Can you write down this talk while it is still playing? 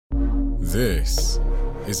This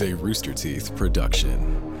is a Rooster Teeth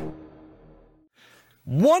production.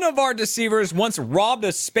 One of our deceivers once robbed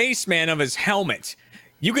a spaceman of his helmet.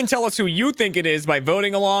 You can tell us who you think it is by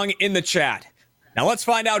voting along in the chat. Now let's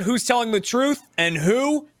find out who's telling the truth and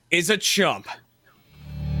who is a chump.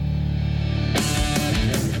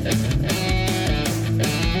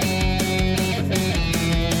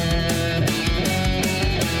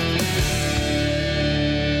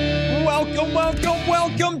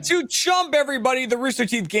 Welcome to Chump, everybody, the Rooster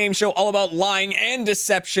Teeth game show all about lying and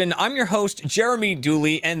deception. I'm your host, Jeremy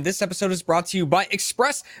Dooley, and this episode is brought to you by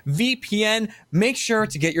ExpressVPN. Make sure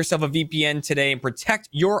to get yourself a VPN today and protect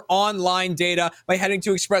your online data by heading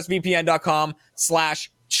to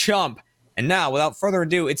expressvpn.com/chump. And now, without further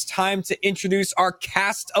ado, it's time to introduce our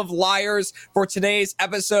cast of liars for today's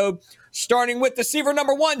episode, starting with deceiver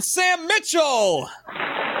number one, Sam Mitchell.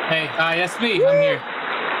 Hey, that's me. I'm here.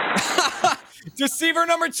 Deceiver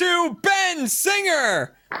number two, Ben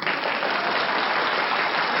Singer.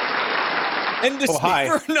 And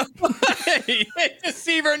deceiver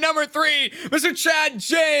number three, Mr. Chad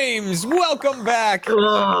James. Welcome back.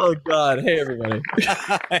 Oh, God. Hey, everybody.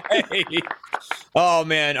 Hey. Oh,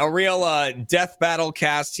 man. A real death battle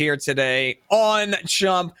cast here today on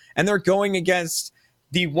Chump. And they're going against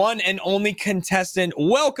the one and only contestant.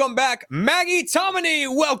 Welcome back, Maggie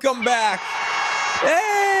Tomini. Welcome back.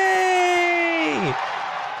 Hey.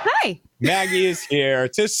 Hi. Maggie is here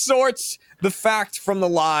to sort the fact from the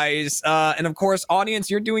lies. And of course, audience,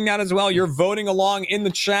 you're doing that as well. You're voting along in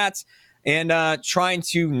the chat and trying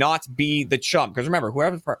to not be the chump. Because remember,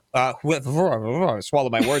 whoever swallow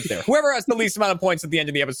my words there. Whoever has the least amount of points at the end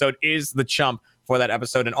of the episode is the chump for that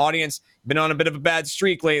episode. And audience, you've been on a bit of a bad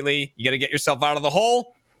streak lately. You got to get yourself out of the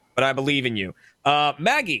hole, but I believe in you.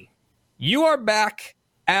 Maggie, you are back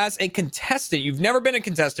as a contestant. You've never been a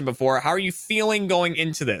contestant before. How are you feeling going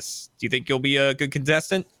into this? Do you think you'll be a good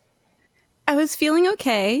contestant? I was feeling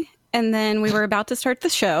okay, and then we were about to start the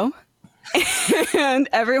show, and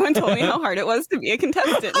everyone told me how hard it was to be a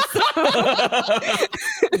contestant. So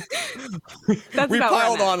we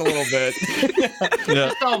piled on a little bit.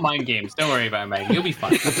 Yeah. It's all mind games. Don't worry about it, Maggie. You'll be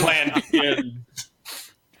fine. The plan begins.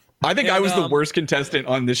 I think I was the worst contestant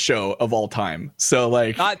on this show of all time. So,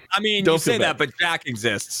 like, I mean, you say that, but Jack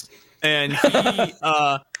exists, and he,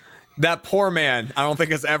 that poor man, I don't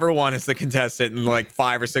think has ever won as the contestant in like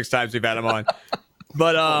 5 or 6 times we've had him on.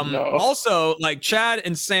 But also, like Chad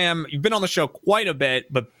and Sam, you've been on the show quite a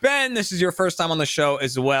bit, but Ben, this is your first time on the show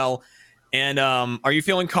as well. And are you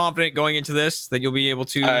feeling confident going into this that you'll be able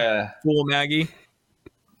to fool Maggie?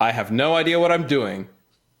 I have no idea what I'm doing.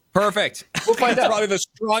 Perfect. We'll find That's out. probably the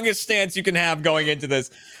strongest stance you can have going into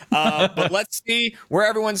this. But let's see where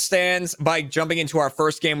everyone stands by jumping into our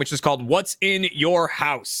first game, which is called What's in Your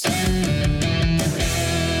House?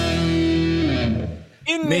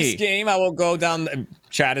 In this game, I will go down...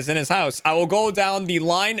 Chad is in his house. I will go down the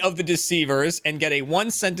line of the deceivers and get a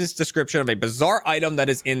one-sentence description of a bizarre item that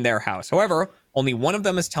is in their house. However, only one of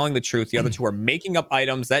them is telling the truth. The other two are making up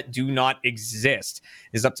items that do not exist.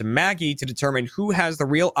 It is up to Maggie to determine who has the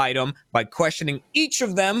real item by questioning each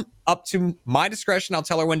of them. Up to my discretion, I'll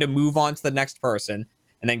tell her when to move on to the next person,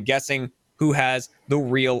 and then guessing who has the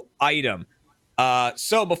real item.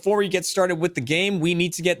 So before we get started with the game, we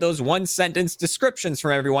need to get those one-sentence descriptions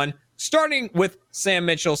from everyone, starting with Sam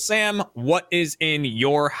Mitchell. Sam, what is in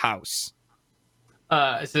your house?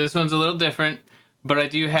 So this one's a little different, but I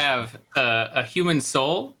do have a human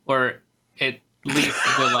soul, or at least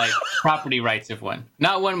the like property rights of one.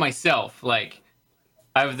 Not one myself. Like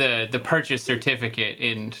I have the purchase certificate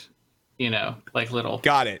and like little.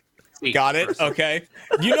 Got it. Okay.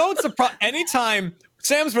 You know it's anytime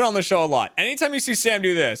Sam's been on the show a lot. Anytime you see Sam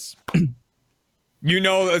do this, you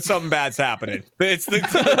know that something bad's happening. It's the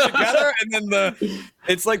together, and then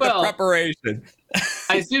it's like the preparation.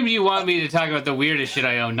 I assume you want me to talk about the weirdest shit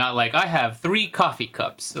I own, not like I have 3 coffee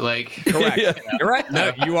cups. Like, correct. You're right.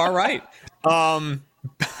 No, you are right.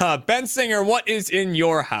 Ben Singer, what is in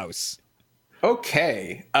your house?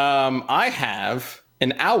 Okay. I have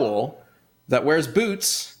an owl that wears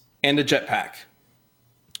boots and a jetpack.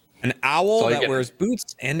 An owl that wears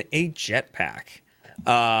boots and a jetpack.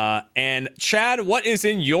 And Chad, what is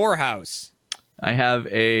in your house? I have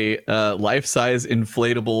a life-size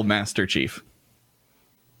inflatable Master Chief.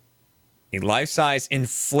 A life-size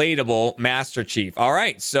inflatable Master Chief. All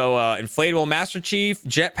right, so inflatable Master Chief,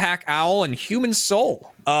 jetpack owl, and human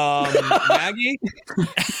soul. Maggie?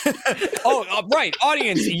 Right,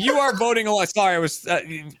 audience, you are voting a lot. Sorry, I was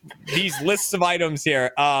these lists of items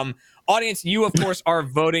here. Audience, you, of course, are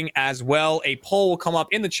voting as well. A poll will come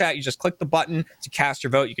up in the chat. You just click the button to cast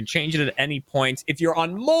your vote. You can change it at any point. If you're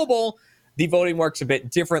on mobile, the voting works a bit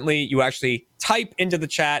differently. You actually type into the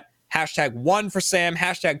chat #1 for Sam,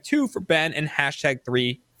 #2 for Ben, and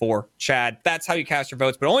 #3 for Chad. That's how you cast your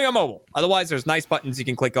votes, but only on mobile. Otherwise, there's nice buttons you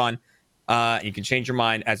can click on. You can change your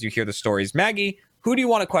mind as you hear the stories. Maggie, who do you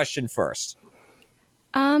want to question first?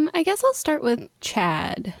 I guess I'll start with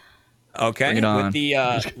Chad. Okay, with the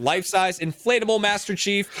life-size inflatable Master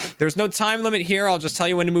Chief. There's no time limit here. I'll just tell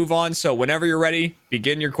you when to move on. So whenever you're ready,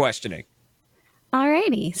 begin your questioning.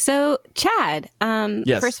 Alrighty. So, Chad,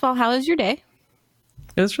 Yes. First of all, how was your day?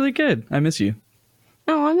 It was really good. I miss you.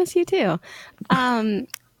 Oh, I miss you too.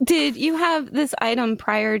 Did you have this item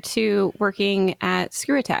prior to working at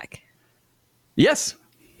Screw Attack? Yes.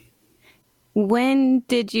 When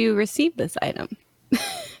did you receive this item?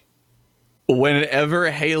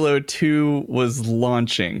 Whenever Halo 2 was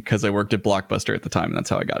launching, because I worked at Blockbuster at the time, and that's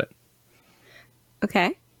how I got it.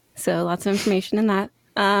 Okay. So lots of information in that.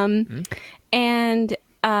 And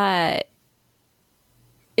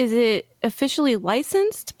is it officially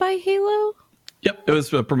licensed by Halo? Yep, it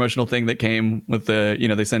was a promotional thing that came with the,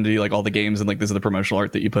 they send you like all the games and like this is the promotional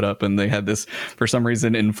art that you put up, and they had this for some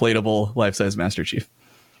reason inflatable life-size Master Chief.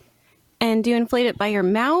 And do you inflate it by your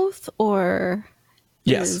mouth or?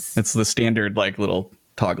 Yes, it's the standard like little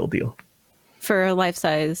toggle deal for a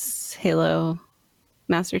life-size Halo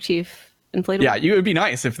Master Chief inflatable. Yeah, it would be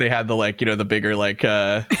nice if they had the like the bigger like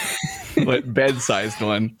bed-sized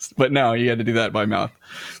one, but no, you had to do that by mouth.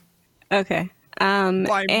 Okay, and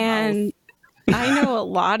mouth. I know a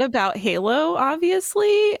lot about Halo,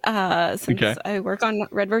 obviously, since I work on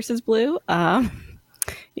Red vs. Blue.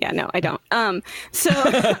 Yeah, no, I don't. So,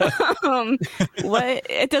 what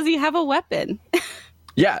does he have a weapon?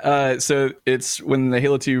 Yeah, so it's when the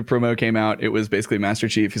Halo 2 promo came out, it was basically Master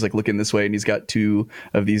Chief. He's like looking this way, and he's got 2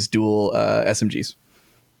 of these dual SMGs.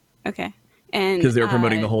 Okay, and because they were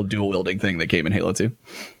promoting the whole dual wielding thing that came in Halo 2.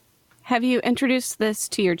 Have you introduced this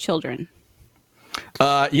to your children?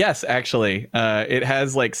 Yes, actually. It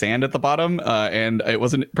has like sand at the bottom, and it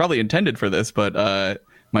wasn't probably intended for this, but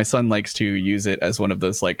my son likes to use it as one of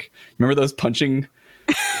those like, remember those punching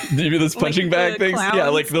bag things? Clowns? Yeah,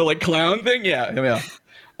 like the clown thing. Yeah.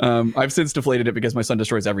 I've since deflated it because my son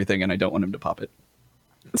destroys everything, and I don't want him to pop it.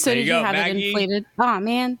 So did you have Maggie. It inflated? Oh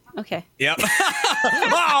man. Okay. Yep.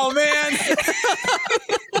 Oh man.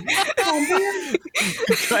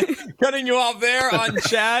 Cutting you off there on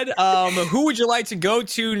Chad. Who would you like to go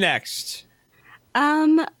to next?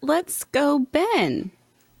 Let's go Ben.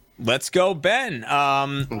 Let's go Ben.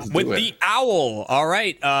 With the owl. All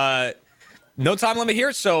right. No time limit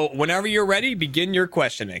here, so whenever you're ready, begin your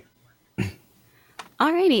questioning.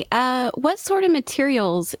 Alrighty. What sort of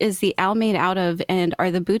materials is the owl made out of, and are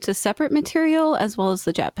the boots a separate material as well as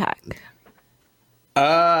the jetpack?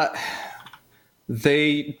 I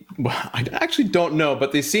actually don't know,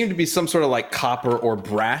 but they seem to be some sort of like copper or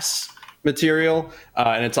brass material,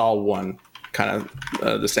 and it's all one kind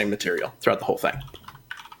of the same material throughout the whole thing.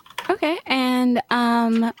 Okay, and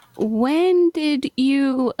when did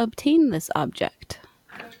you obtain this object?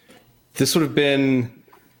 This would have been.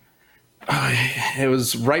 It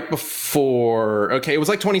was right before. Okay, it was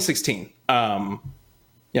like 2016.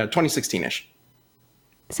 2016-ish.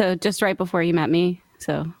 So just right before you met me.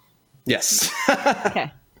 So. Yes.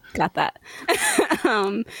 Okay, got that.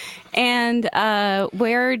 And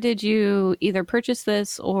where did you either purchase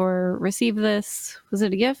this or receive this? Was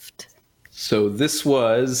it a gift? So this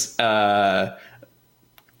was kind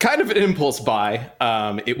of an impulse buy.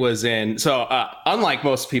 It was unlike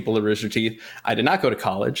most people at Rooster Teeth, I did not go to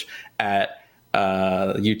college at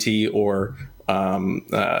UT or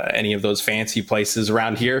any of those fancy places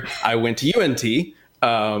around here. I went to UNT,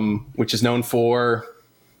 which is known for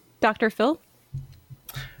Dr. Phil?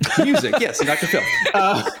 Music, yes, and Dr. Phil.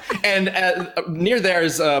 And near there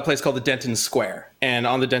is a place called the Denton Square. And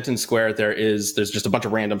on the Denton Square, there's just a bunch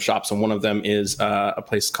of random shops. And one of them is a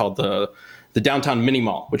place called the Downtown Mini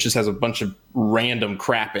Mall, which just has a bunch of random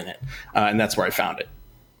crap in it. And that's where I found it.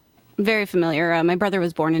 Very familiar. My brother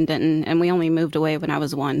was born in Denton, and we only moved away when I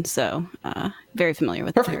was 1. So very familiar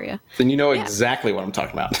with the area. Then you know exactly what I'm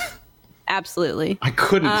talking about. Absolutely. I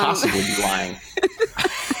couldn't possibly be lying.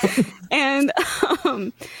 And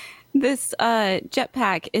this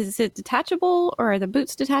jetpack, is it detachable, or are the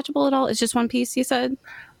boots detachable at all? It's just one piece, you said?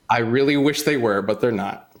 I really wish they were, but they're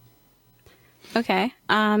not. Okay.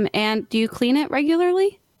 And do you clean it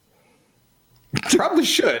regularly? Probably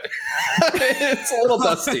should. It's a little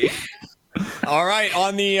dusty. All right,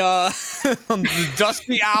 on the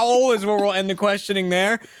dusty owl is where we'll end the questioning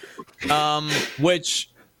there. Which,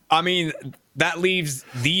 I mean, that leaves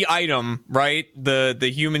the item, right?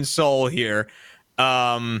 The human soul here.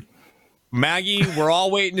 Maggie, we're all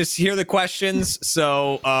waiting to hear the questions.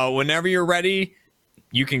 So whenever you're ready,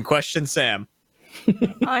 you can question Sam.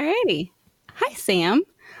 Alrighty. Hi, Sam.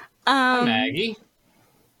 Maggie.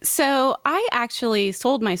 So I actually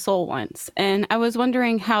sold my soul once, and I was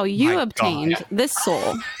wondering how you obtained this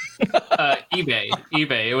soul.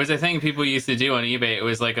 eBay. It was a thing people used to do on eBay. It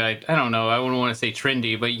was like I don't know. I wouldn't want to say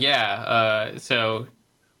trendy, but yeah. So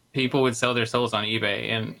people would sell their souls on eBay,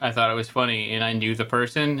 and I thought it was funny, and I knew the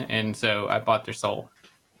person, and so I bought their soul.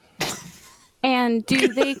 And do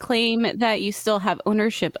they claim that you still have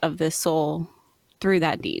ownership of this soul through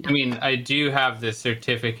that deed? I mean, I do have the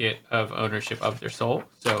certificate of ownership of their soul,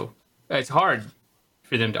 so it's hard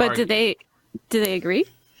for them to argue. But do they agree?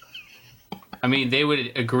 I mean, they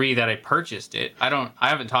would agree that I purchased it. I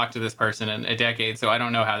haven't talked to this person in a decade, so I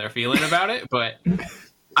don't know how they're feeling about it, but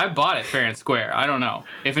I bought it fair and square. I don't know.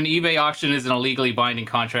 If an eBay auction is an illegally binding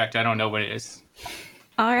contract, I don't know what it is.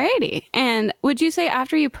 Alrighty. And would you say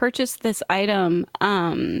after you purchased this item,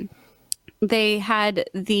 they had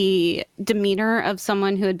the demeanor of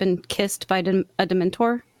someone who had been kissed by a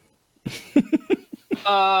Dementor?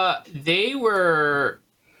 They were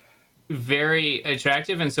very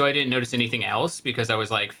attractive, and so I didn't notice anything else because I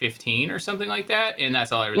was like 15 or something like that, and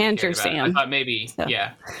that's all I really cared about. Sam. I thought maybe, so.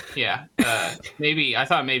 yeah. Maybe I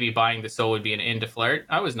thought maybe buying the soul would be an end to flirt.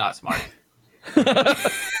 I was not smart.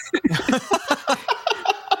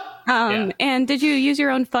 And did you use your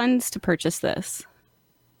own funds to purchase this?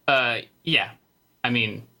 Yeah. I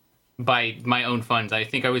mean, by my own funds. I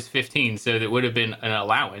think I was 15, so that would have been an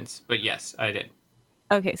allowance. But yes, I did.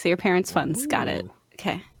 Okay, so your parents' funds. Got it.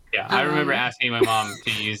 Okay. Yeah, I remember asking my mom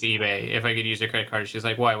to use eBay if I could use her credit card. She was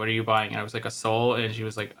like, "Why? What are you buying?" And I was like, "A soul." And she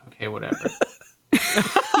was like, "Okay, whatever."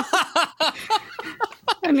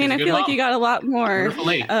 I mean, I feel like you got a lot more.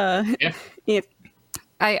 Yeah.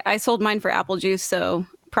 I sold mine for apple juice, so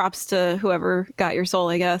props to whoever got your soul,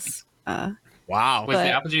 I guess. Wow. Was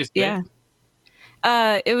the apple juice good?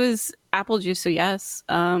 Yeah. It was apple juice, so yes.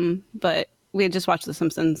 But we had just watched The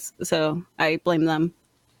Simpsons, so I blame them.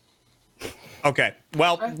 Okay.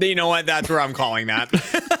 Well, you know what? That's where I'm calling that.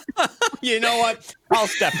 You know what? I'll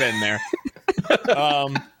step in there.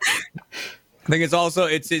 I think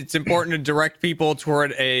it's important to direct people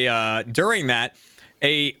toward during that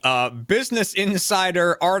Business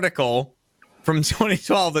Insider article from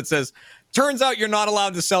 2012 that says, "Turns out you're not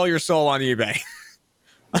allowed to sell your soul on eBay."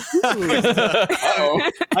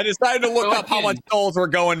 I decided to look up how much souls we're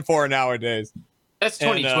going for nowadays. That's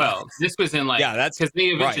 2012. This was in that's because they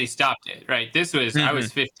eventually stopped it, right? This was I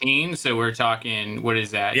was 15, so we're talking. What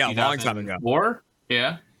is that? Yeah, a long time ago.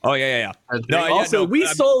 Yeah. Oh yeah.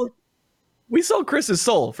 We sold Chris's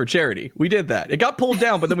soul for charity. We did that. It got pulled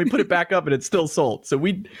down, but then we put it back up, and it's still sold. So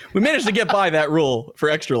we managed to get by that rule for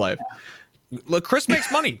Extra Life. Look, Chris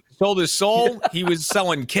makes money. Sold his soul. He was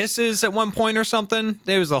selling kisses at one point or something.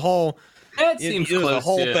 There was a whole. That seems close a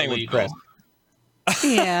whole to thing illegal. with Chris.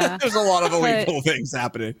 Yeah. There's a lot of illegal things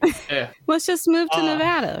happening. Yeah. Let's just move to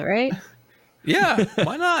Nevada, right? Yeah,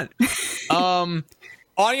 why not?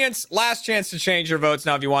 Audience, last chance to change your votes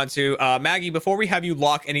now if you want to. Maggie, before we have you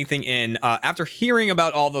lock anything in, after hearing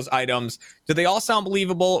about all those items, do they all sound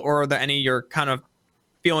believable, or are there any you're kind of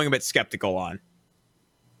feeling a bit skeptical on?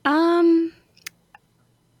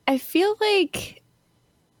 I feel like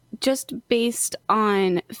just based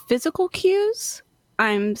on physical cues,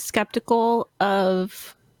 I'm skeptical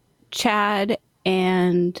of Chad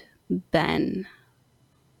and Ben.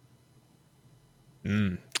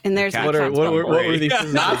 And there's what were these?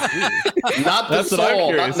 Not the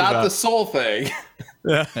soul, not the soul thing.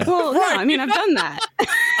 Well, no, I mean, I've done that.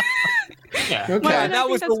 Yeah. Okay. Well, that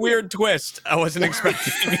was a weird twist. I wasn't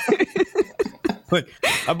expecting.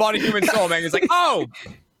 I bought a human soul, man. It's like, oh,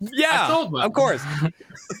 yeah, of course.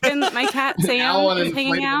 And my cat Sam is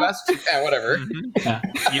hanging out. Yeah, whatever.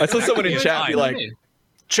 I saw someone in chat be like,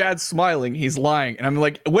 "Chad's smiling, he's lying," and I'm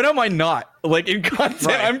like, "When am I not?" Like in content,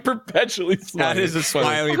 I'm perpetually smiling. That is a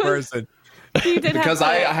smiley person. Because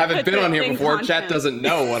I haven't been on here before. Chat doesn't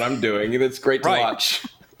know what I'm doing, and it's great to watch.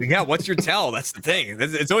 Yeah, what's your tell? That's the thing.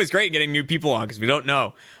 It's always great getting new people on because we don't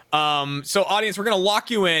know. So, audience, we're going to lock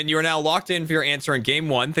you in. You are now locked in for your answer in game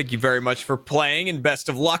one. Thank you very much for playing, and best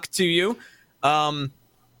of luck to you.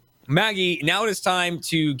 Maggie, now it is time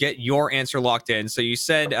to get your answer locked in. So you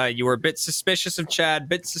said you were a bit suspicious of Chad,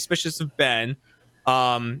 bit suspicious of Ben,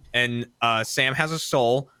 and Sam has a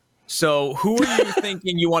soul. So who are you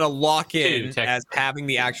thinking you want to lock in as having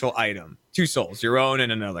the actual item? Two souls, your own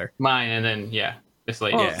and another. Mine, and then Just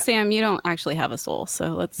like Well, Sam, you don't actually have a soul,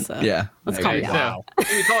 so let's calm down. Wow.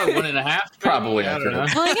 We call it 1.5. Probably I don't know.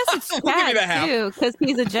 Well, I guess it's give you the half. Chad too, because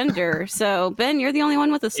he's a gender. So Ben, you're the only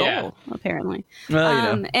one with a soul, Yeah. apparently.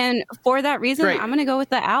 Well, And for that reason, Great. I'm gonna go with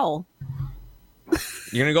the owl.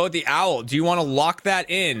 You're gonna go with the owl. Do you want to lock that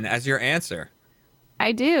in as your answer?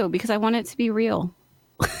 I do because I want it to be real.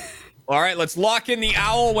 All right, let's lock in the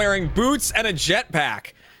owl wearing boots and a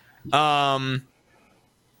jetpack.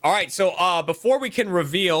 All right, so before we can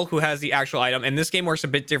reveal who has the actual item, and this game works a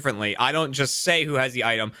bit differently. I don't just say who has the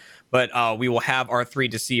item, but we will have our 3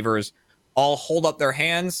 deceivers all hold up their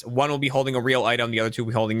hands. One will be holding a real item, the other 2 will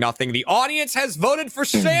be holding nothing. The audience has voted for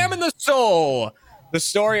Sam and the Soul. The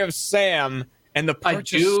story of Sam and the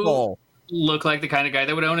purchased soul. Look like the kind of guy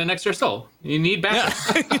that would own an extra soul. You need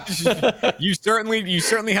backup. you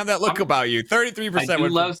certainly have that look about you. 33% I do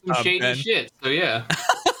would love some shady Ben. shit. So yeah.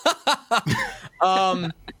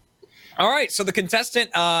 All right, so the contestant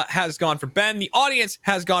has gone for Ben. The audience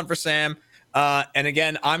has gone for Sam. And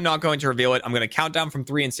again, I'm not going to reveal it. I'm going to count down from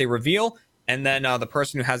 3 and say reveal, and then the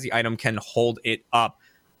person who has the item can hold it up.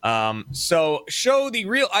 So show the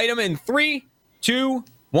real item in 3, 2,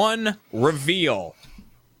 1, reveal.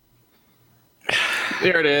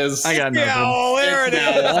 There it is. I got nothing. Oh, there it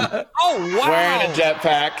is. Oh, wow. Wearing a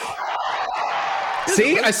jetpack.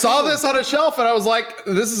 See, I saw this on a shelf and I was like,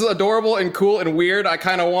 this is adorable and cool and weird. I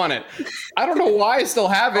kind of want it. I don't know why I still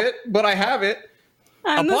have it, but I have it.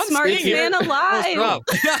 I'm the Upon smartest seeing man it alive. closer up-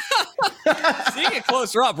 Seeing it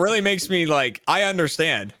closer up really makes me like, I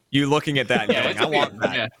understand you looking at that and Yeah, going, it's I want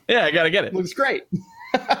that. Yeah. Yeah, I gotta get it. Looks great.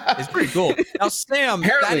 It's pretty cool. Now, Sam, that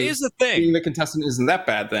Apparently, is the being thing. the contestant isn't that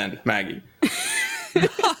bad then, Maggie.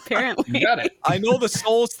 Apparently. You got it. I know the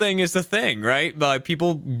souls thing is the thing, right? But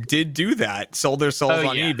people did do that, sold their souls Oh,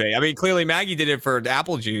 on yeah. eBay. I mean, clearly Maggie did it for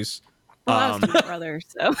apple juice. Well, that was my brother,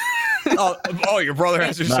 so. Oh, your brother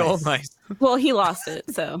has your soul? Nice. Well, he lost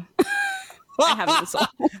it, so. I have the soul.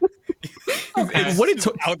 What did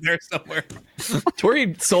out there somewhere?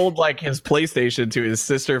 Tori sold like his PlayStation to his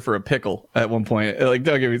sister for a pickle at one point? Like,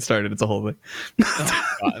 don't get me started. It's a whole thing.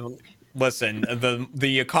 Listen,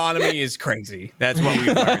 the economy is crazy. That's what we've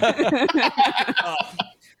learned.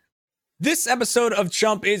 This episode of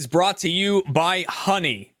Chump is brought to you by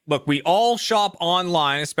Honey. Look, we all shop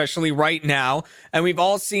online, especially right now, and we've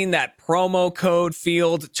all seen that promo code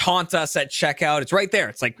field taunt us at checkout. It's right there.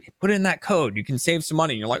 It's like, put in that code. You can save some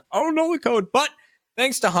money. And you're like, I don't know the code. But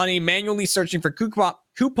thanks to Honey, manually searching for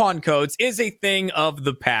coupon codes is a thing of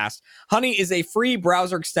the past. Honey is a free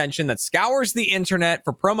browser extension that scours the internet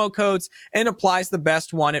for promo codes and applies the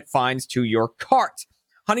best one it finds to your cart.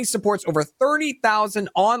 Honey supports over 30,000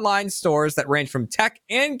 online stores that range from tech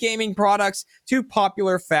and gaming products to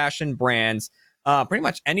popular fashion brands. Pretty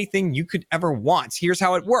much anything you could ever want. Here's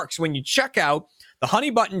how it works. When you check out, the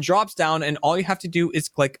Honey button drops down and all you have to do is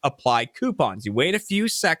click apply coupons. You wait a few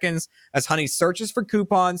seconds as Honey searches for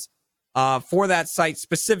coupons for that site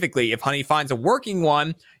specifically. If Honey finds a working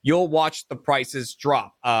one, you'll watch the prices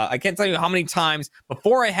drop. I can't tell you how many times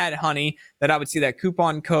before I had Honey that I would see that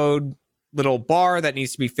coupon code little bar that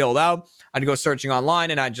needs to be filled out. I'd go searching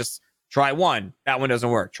online and I'd just try one. That one doesn't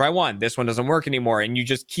work. Try one. This one doesn't work anymore. And you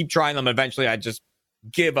just keep trying them. Eventually, I just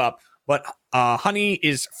give up. But Honey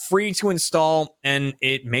is free to install and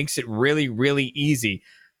it makes it really, really easy.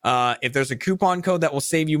 If there's a coupon code that will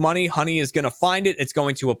save you money, Honey is going to find it. It's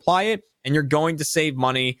going to apply it and you're going to save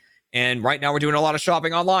money. And right now we're doing a lot of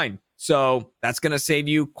shopping online. So that's going to save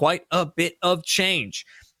you quite a bit of change.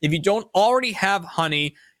 If you don't already have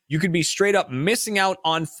Honey, you could be straight up missing out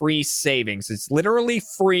on free savings. It's literally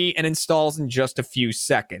free and installs in just a few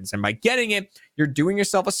seconds. And by getting it, you're doing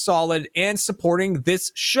yourself a solid and supporting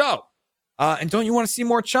this show. And don't you want to see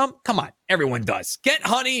more Chump? Come on, everyone does. Get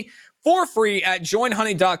Honey for free at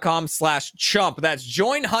joinhoney.com/chump. That's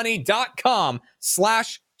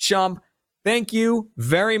joinhoney.com/chump. Thank you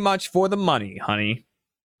very much for the money, Honey.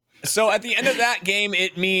 So at the end of that game,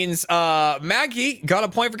 it means Maggie got a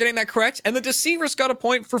point for getting that correct, and the Deceivers got a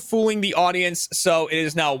point for fooling the audience. So it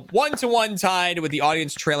is now 1-1 tied, with the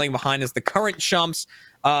audience trailing behind as the current Chumps.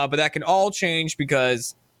 But that can all change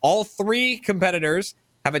because all 3 competitors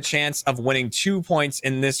have a chance of winning 2 points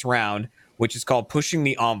in this round, which is called pushing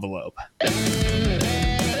the envelope.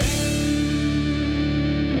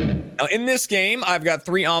 Now, in this game, I've got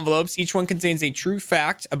 3 envelopes. Each one contains a true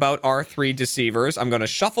fact about our 3 deceivers. I'm going to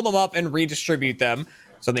shuffle them up and redistribute them.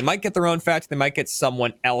 So they might get their own fact, they might get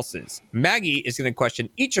someone else's. Maggie is going to question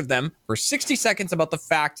each of them for 60 seconds about the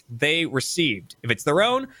fact they received. If it's their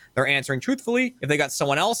own, they're answering truthfully. If they got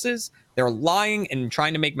someone else's, They're lying and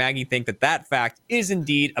trying to make Maggie think that that fact is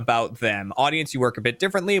indeed about them. Audience, you work a bit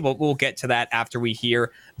differently, but we'll get to that after we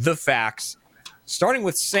hear the facts. Starting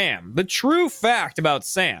with Sam. The true fact about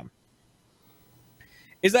Sam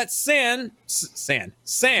is that Sam Sin.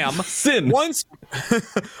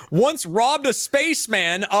 once robbed a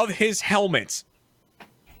spaceman of his helmet.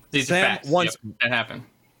 These are facts. That happened.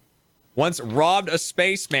 Once robbed a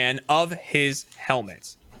spaceman of his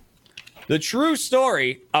helmet. The true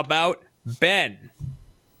story about Ben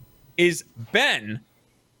is Ben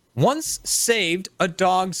once saved a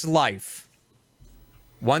dog's life.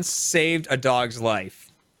 Once saved a dog's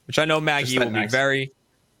life, which I know Maggie will be very,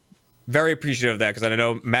 very appreciative of that, because I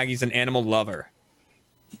know Maggie's an animal lover.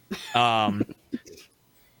 And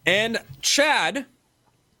Chad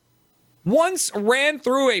once ran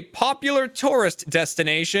through a popular tourist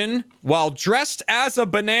destination while dressed as a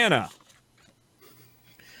banana.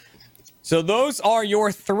 So those are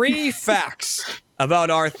your 3 facts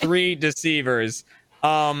about our 3 deceivers.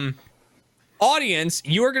 Audience,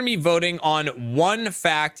 you are going to be voting on one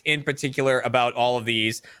fact in particular about all of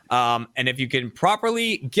these. And if you can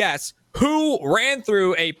properly guess who ran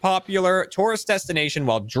through a popular tourist destination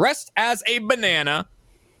while dressed as a banana,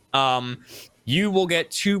 you will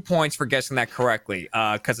get 2 points for guessing that correctly.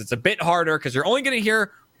 Because it's a bit harder, because you're only going to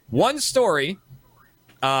hear one story.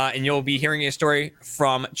 And you'll be hearing a story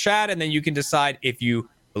from Chad, and then you can decide if you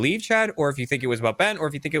believe Chad, or if you think it was about Ben, or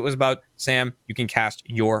if you think it was about Sam. You can cast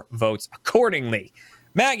your votes accordingly.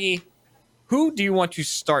 Maggie, who do you want to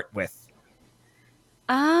start with?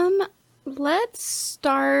 Let's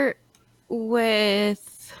start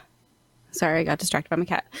with. Sorry, I got distracted by my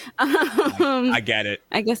cat. I get it.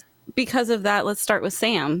 I guess because of that, let's start with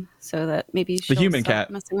Sam, so that maybe she'll the human stop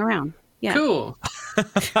cat messing around. Yeah. Cool.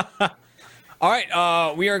 All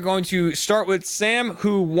right, we are going to start with Sam,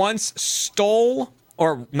 who once stole,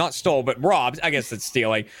 or not stole, but robbed, I guess it's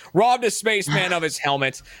stealing, robbed a spaceman of his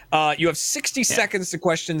helmet. You have 60 seconds to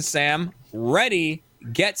question Sam. Ready,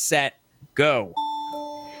 get set, go.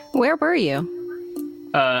 Where were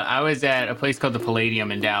you? I was at a place called the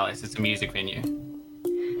Palladium in Dallas. It's a music venue.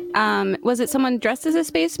 Was it someone dressed as a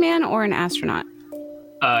spaceman or an astronaut?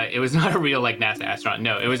 It was not a real, like, NASA astronaut.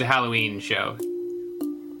 No, it was a Halloween show.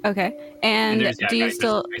 Okay. And do you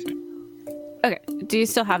still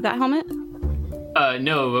have that helmet?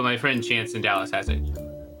 No, but my friend Chance in Dallas has it,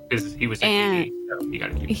 because he was at TV, so he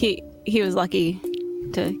got to keep it. He was lucky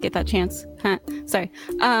to get that chance. Huh. Sorry.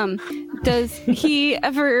 Does he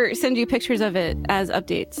ever send you pictures of it as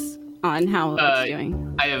updates on how it's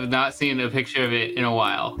doing? I have not seen a picture of it in a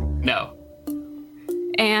while. No.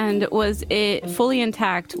 And was it fully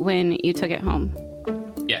intact when you took it home?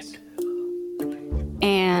 Yes.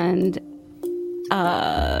 And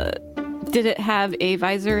did it have a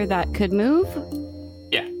visor that could move?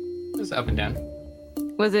 Yeah, it was up and down.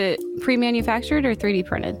 Was it pre-manufactured or 3D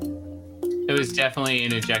printed? It was definitely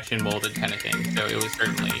an injection molded kind of thing, so it was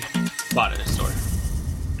certainly bought at a store.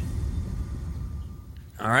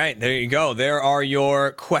 All right, there you go. There are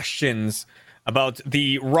your questions about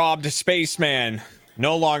the robbed spaceman,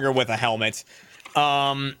 no longer with a helmet.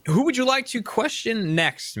 Who would you like to question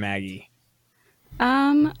next, Maggie?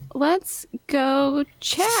 Let's go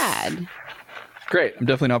Chad. Great. I'm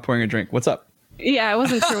definitely not pouring a drink. What's up? Yeah, I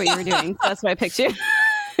wasn't sure what you were doing. So that's why I picked you.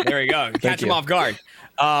 There we go. Catch him off guard.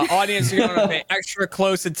 Audience, you're going to pay extra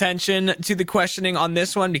close attention to the questioning on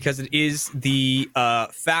this one, because it is the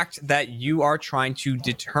fact that you are trying to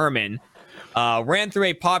determine. Ran through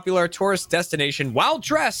a popular tourist destination while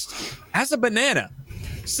dressed as a banana.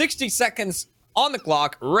 60 seconds on the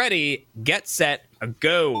clock. Ready, get set,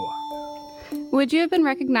 go. Would you have been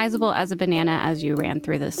recognizable as a banana as you ran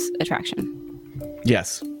through this attraction?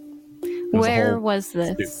 Yes. Where was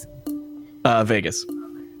this? Vegas.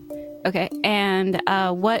 Okay. And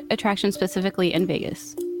what attraction specifically in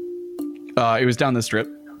Vegas? It was down the strip.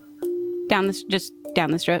 Just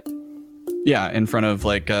down the strip? Yeah, in front of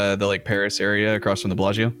the Paris area across from the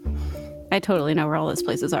Bellagio. I totally know where all those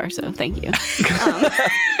places are, so thank you.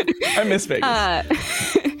 I miss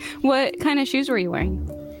Vegas. What kind of shoes were you wearing?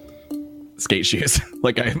 Skate shoes.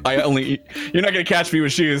 I only, you're not gonna catch me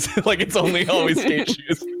with shoes. It's only always skate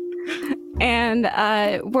shoes. And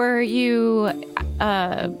were you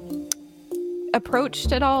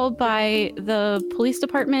approached at all by the police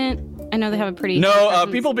department? I know they have a pretty... No,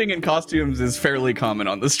 people being in costumes is fairly common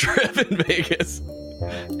on the strip in Vegas.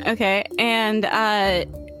 Okay, and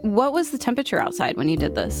what was the temperature outside when you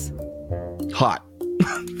did this? Hot.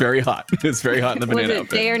 Very hot. It's very hot in the banana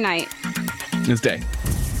outfit. Was it day or night? It was day.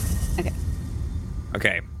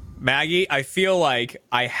 Okay. Maggie, I feel like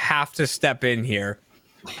I have to step in here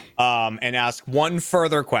and ask one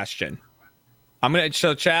further question.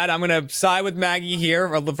 Chad, I'm gonna side with Maggie here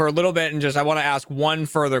for a little bit, and I want to ask one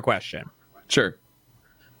further question. Sure.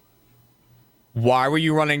 Why were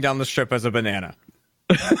you running down the strip as a banana?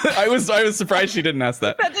 I was surprised she didn't ask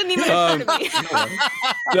that. That didn't even occur to me.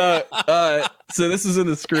 So this was in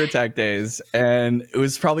the Screw Attack days, and it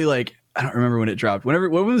was probably like, I don't remember when it dropped. When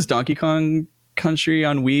was Donkey Kong Country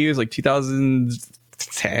on Wii? It was like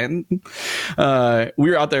 2010. We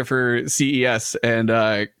were out there for CES, and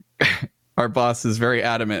our boss is very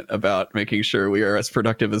adamant about making sure we are as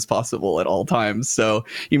productive as possible at all times. So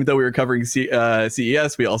even though we were covering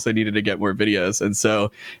CES, we also needed to get more videos. And so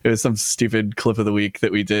it was some stupid clip of the week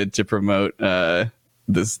that we did to promote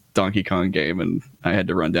this Donkey Kong game, and I had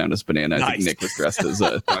to run down this banana. Nice. I think Nick was dressed as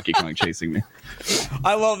Donkey Kong chasing me.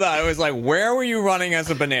 I love that. I was like, where were you running as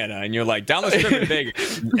a banana? And you're like, down the strip in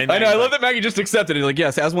Vegas. And I know. I love that Maggie just accepted it. Like,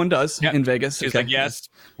 yes, as one does in Vegas. She's like, yes.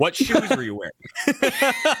 What shoes were you wearing?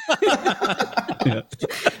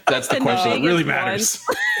 That's the question that really matters.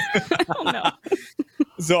 Oh, no.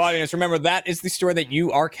 So, audience, remember, that is the story that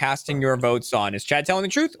you are casting your votes on. Is Chad telling the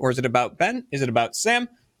truth, or is it about Ben? Is it about Sam?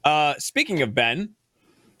 Speaking of Ben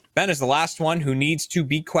is the last one who needs to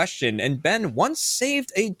be questioned, and Ben once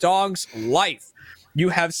saved a dog's life. You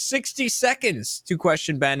have 60 seconds to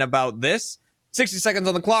question Ben about this. 60 seconds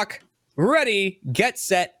on the clock. Ready, get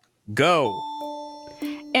set, go.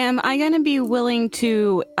 Am I going to be willing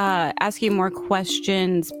to ask you more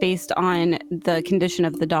questions based on the condition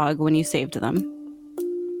of the dog when you saved them?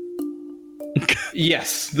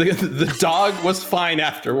 Yes, the dog was fine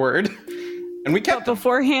afterward. And we kept But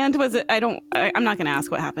beforehand, was it? I'm not going to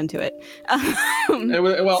ask what happened to it.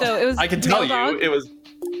 So it was I can tell male dog? you, it was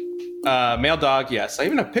male dog. Yes, I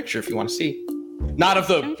even have a picture if you want to see. Not of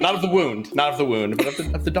the wound, but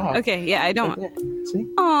of the dog. Okay, yeah, I don't. See,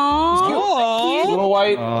 Aww. little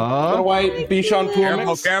white Bichon Pool Careful,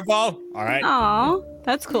 mix. careful. All right. Aw,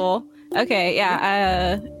 that's cool. Okay,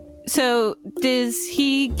 yeah. So does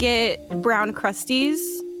he get brown crusties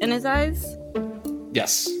in his eyes?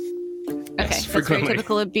 Yes. Okay, Yes, that's very frequently.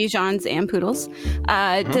 typical of Bijons and poodles.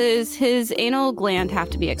 Does his anal gland have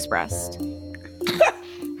to be expressed?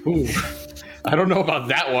 Ooh. I don't know about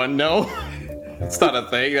that one. No, it's not a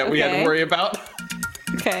thing that we had to Okay. worry about.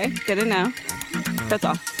 Okay, good to know. That's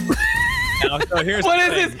all. Now, so here's What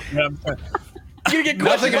the is thing. You get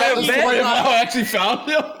Nothing about the story of Ben. how I actually found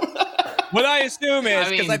him. What I assume is, I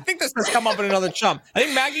because I mean- think this has come up in another chump, I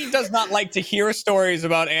think Maggie does not like to hear stories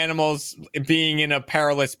about animals being in a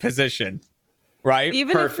perilous position, right?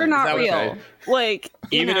 Even if they're not Is that real. okay? Like,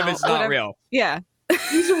 you Even know, if it's not whatever- real. Yeah.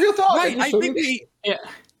 He's a real dog. Right, I think we... Yeah.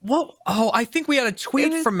 Well, I think we had a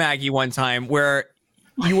tweet from Maggie one time where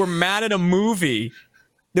you were mad at a movie.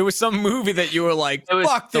 There was some movie that you were like, It was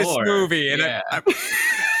fuck this Thor. movie. And Yeah. I,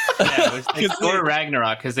 Yeah, it was like Thor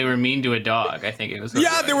Ragnarok because they were mean to a dog. I think it was.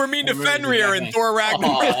 yeah, they were mean to Fenrir in Thor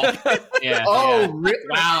Ragnarok. Yeah. Oh, yeah.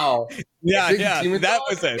 wow. Yeah, Big yeah, demon that dog?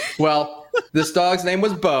 was it. Well, this dog's name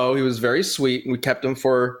was Bo. He was very sweet, and we kept him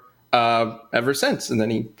for ever since. And then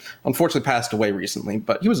he unfortunately passed away recently,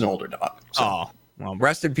 but he was an older dog. So. Oh, well,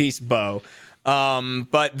 rest in peace, Bo.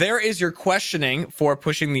 But there is your questioning for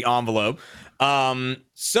pushing the envelope.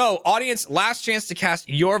 So, audience, last chance to cast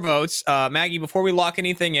your votes. Maggie, before we lock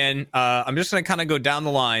anything in, I'm just going to kind of go down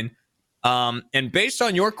the line. And based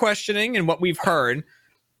on your questioning and what we've heard,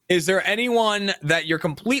 is there anyone that you're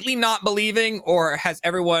completely not believing, or has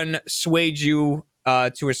everyone swayed you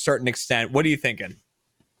to a certain extent? What are you thinking?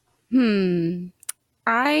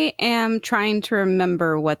 I am trying to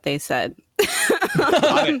remember what they said.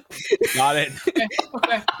 Got it.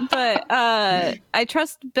 Okay. But I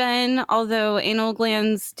trust Ben, although anal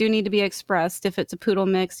glands do need to be expressed if it's a poodle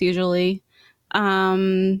mix, usually.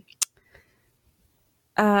 Chad,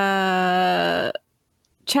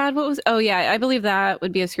 what was... Oh, yeah, I believe that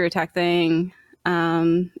would be a Screw Attack thing.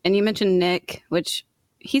 And you mentioned Nick, which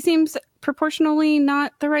he seems proportionally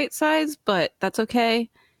not the right size, but that's okay.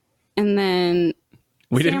 And then...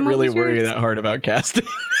 We Sam, didn't what really was worry yours? that hard about casting.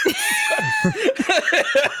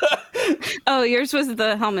 Oh, yours was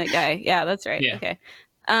the helmet guy. Yeah, that's right. Yeah. Okay.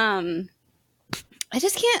 I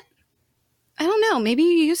just can't. I don't know. Maybe you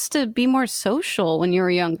used to be more social when you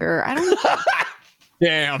were younger. I don't know.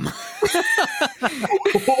 Damn.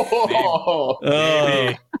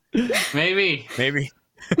 Oh. Maybe. Maybe.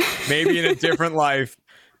 Maybe in a different life.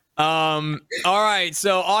 All right,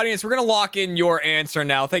 so audience, we're gonna lock in your answer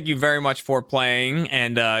now. Thank you very much for playing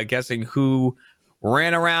and guessing who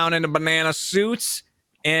ran around in a banana suit.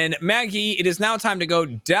 And Maggie, it is now time to go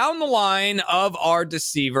down the line of our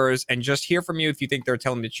deceivers and just hear from you if you think they're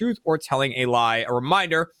telling the truth or telling a lie. A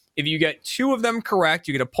reminder, if you get 2 of them correct,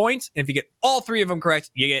 you get a point. And if you get all 3 of them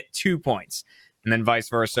correct, you get 2 points. And then vice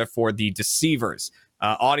versa for the deceivers.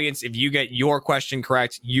 Audience, if you get your question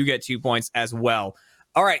correct, you get 2 points as well.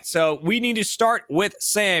 All right, so we need to start with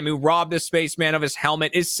Sam, who robbed the spaceman of his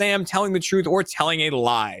helmet. Is Sam telling the truth or telling a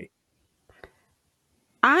lie?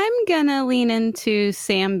 I'm going to lean into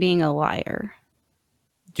Sam being a liar.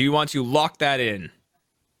 Do you want to lock that in?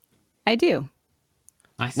 I do.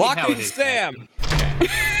 Locking Sam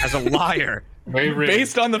as a liar.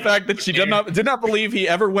 Based on the fact that she did not believe he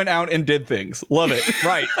ever went out and did things. Love it.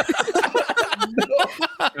 Right.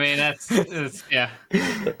 I mean, that's yeah.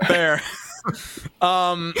 Fair.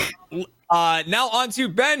 Now on to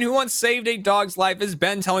Ben, who once saved a dog's life. Is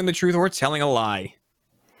Ben telling the truth or telling a lie?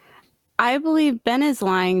 I believe Ben is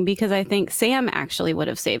lying because I think Sam actually would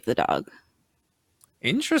have saved the dog.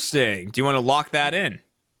 Interesting. Do you want to lock that in?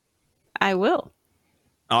 I will.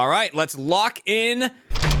 All right, let's lock in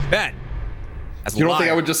Ben. You don't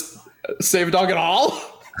think I would just save a dog at all?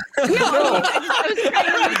 No.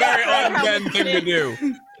 Very un-Ben thing to do.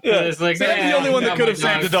 Yeah, it's like Sam's the only one that could have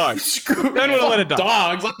saved the dog. Ben would have let it die.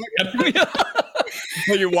 Dogs.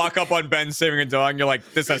 You walk up on Ben saving a dog, and you're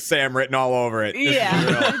like, "This has Sam written all over it." This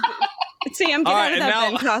Yeah. Sam, get out of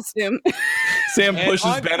that Ben costume. Sam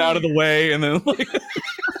pushes Ben out of the way, and then like.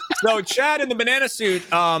 So Chad in the banana suit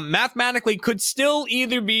mathematically could still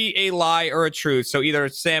either be a lie or a truth. So either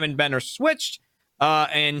Sam and Ben are switched,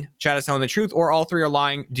 and Chad is telling the truth, or all 3 are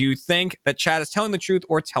lying. Do you think that Chad is telling the truth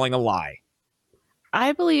or telling a lie?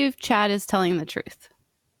 I believe Chad is telling the truth.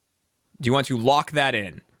 Do you want to lock that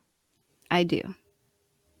in? I do.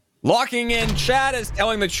 Locking in, Chad is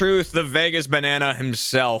telling the truth, the Vegas banana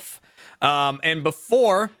himself. And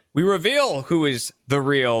before we reveal who is the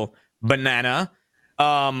real banana,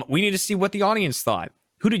 we need to see what the audience thought.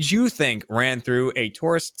 Who did you think ran through a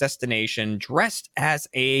tourist destination dressed as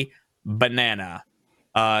a banana?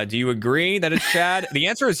 Do you agree that it's Chad? The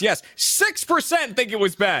answer is yes. 6% think it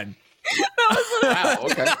was Ben. Wow,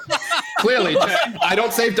 okay. Clearly, I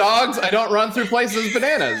don't save dogs. I don't run through places with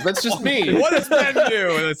bananas. That's just me. What does Ben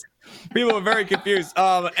do? People are very confused.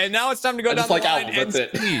 And now it's time to go down the line. Owls, that's it.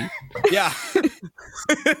 Yeah.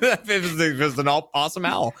 It was an awesome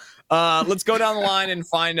owl. Let's go down the line and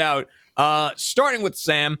find out. Starting with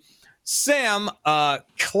Sam. Sam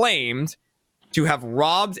claimed to have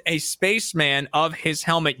robbed a spaceman of his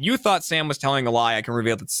helmet. You thought Sam was telling a lie. I can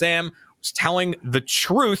reveal that Sam was telling the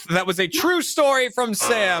truth. That was a true story from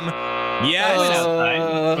Sam. Yes. I went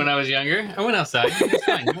outside when I was younger. I went outside. It's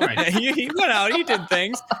fine. Don't worry. He went out. He did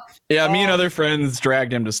things. Yeah, me and other friends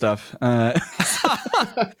dragged him to stuff. On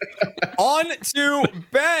to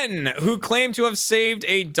Ben, who claimed to have saved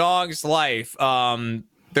a dog's life.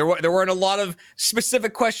 There weren't a lot of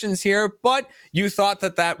specific questions here, but you thought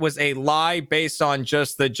that was a lie based on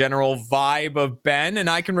just the general vibe of Ben, and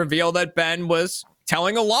I can reveal that Ben was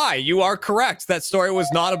telling a lie. You are correct. That story was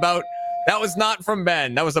not from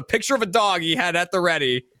Ben. That was a picture of a dog he had at the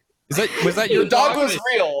ready. Was that your dog? Was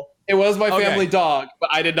real. It was my family dog, but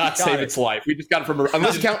I did not save it. its life. We just got it from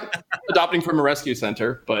unless you count adopting from a rescue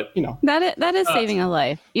center, but you know. That is saving a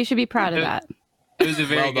life. You should be proud of that. It was a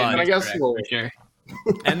very good done. I guess for sure.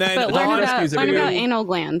 And then But learn about anal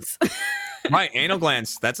glands. Right, anal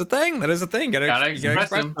glands. That's a thing. That is a thing. Gotta express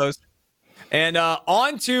them. those. And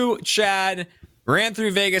on to Chad. Ran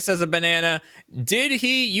through Vegas as a banana. Did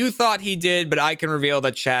he? You thought he did, but I can reveal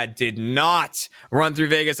that Chad did not run through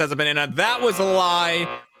Vegas as a banana. That was a lie,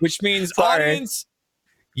 which means, audience,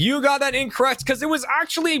 you got that incorrect because it was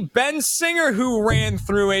actually Ben Singer who ran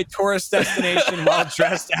through a tourist destination while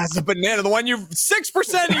dressed as a banana. The one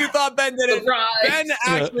 6% of you thought Ben did it. Surprise. Ben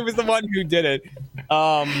actually was the one who did it.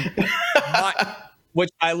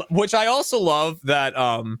 Which I also love that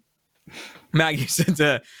Maggie said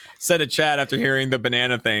to Chad after hearing the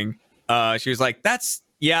banana thing. She was like, that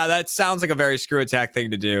sounds like a very screw attack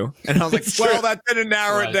thing to do. And I was like, well, that didn't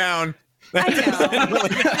narrow it down. That's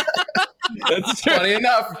funny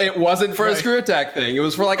enough. It wasn't for a screw attack thing. It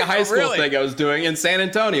was for like a high school thing I was doing in San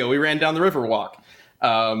Antonio. We ran down the Riverwalk.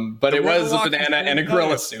 But it was a banana and a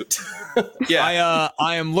gorilla suit. Yeah.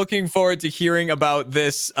 I am looking forward to hearing about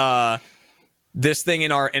this this thing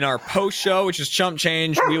in our post show, which is Chump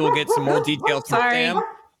Change. We will get some more details from Sam.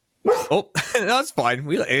 Oh, that's fine.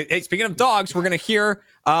 Hey, speaking of dogs, we're gonna hear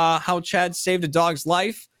how Chad saved a dog's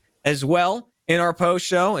life as well in our post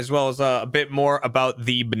show, as well as a bit more about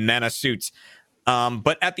the banana suit.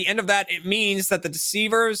 But at the end of that, it means that the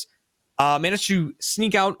deceivers managed to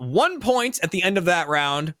sneak out 1 point at the end of that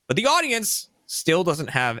round, but the audience still doesn't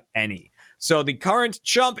have any. So the current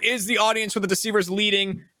chump is the audience, with the deceivers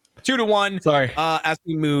leading 2-1. Sorry. As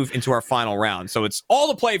we move into our final round. So it's all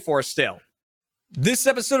to play for still. This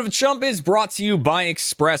episode of Chump is brought to you by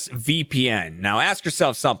ExpressVPN. Now ask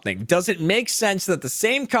yourself something. Does it make sense that the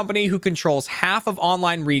same company who controls half of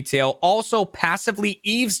online retail also passively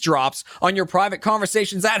eavesdrops on your private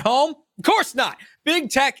conversations at home? Of course not.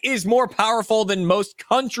 Big tech is more powerful than most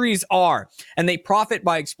countries are, and they profit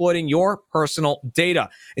by exploiting your personal data.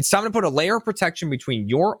 It's time to put a layer of protection between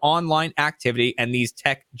your online activity and these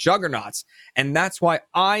tech juggernauts. And that's why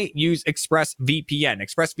I use ExpressVPN.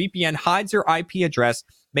 ExpressVPN hides your IP address,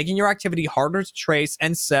 making your activity harder to trace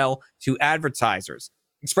and sell to advertisers.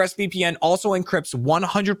 ExpressVPN also encrypts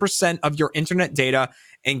 100% of your internet data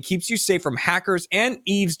and keeps you safe from hackers and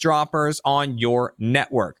eavesdroppers on your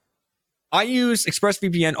network. I use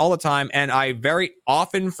ExpressVPN all the time, and I very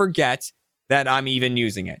often forget that I'm even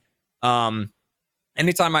using it.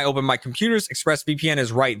 Anytime I open my computers, ExpressVPN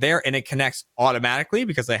is right there, and it connects automatically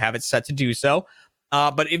because I have it set to do so.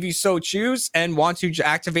 But if you so choose and want to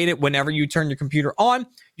activate it whenever you turn your computer on,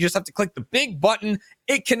 you just have to click the big button.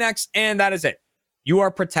 It connects, and that is it. You are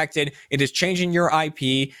protected. It is changing your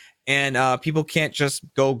IP. And people can't just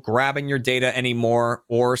go grabbing your data anymore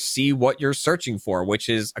or see what you're searching for, which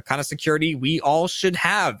is a kind of security we all should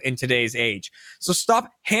have in today's age. So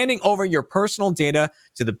stop handing over your personal data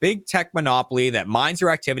to the big tech monopoly that mines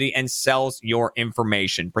your activity and sells your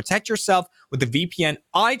information. Protect yourself with the VPN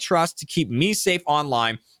I trust to keep me safe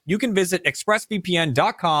online. You can visit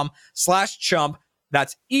expressvpn.com/chump.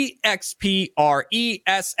 That's EXPRESS.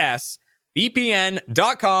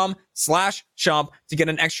 VPN.com/chump to get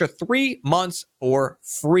an extra 3 months for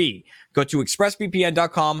free. Go to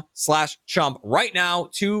expressvpn.com/chump right now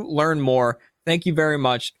to learn more. Thank you very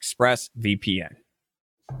much, ExpressVPN.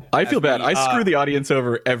 I feel bad. I screw the audience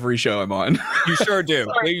over every show I'm on. You sure do.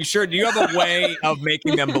 You sure do. You have a way of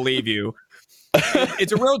making them believe you.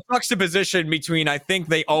 It's a real juxtaposition between, I think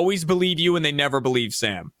they always believe you and they never believe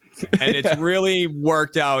Sam. And it's really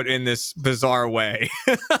worked out in this bizarre way.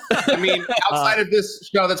 I mean, outside of this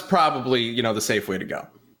show, that's probably, the safe way to go.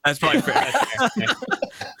 That's probably fair.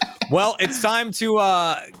 Well, it's time to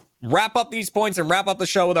wrap up these points and wrap up the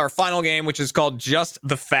show with our final game, which is called Just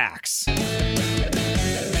the Facts.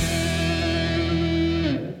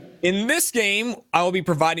 In this game, I will be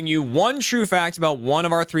providing you one true fact about one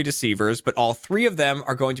of our 3 deceivers, but all 3 of them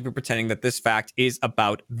are going to be pretending that this fact is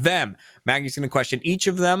about them. Maggie's going to question each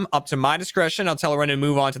of them up to my discretion. I'll tell her when to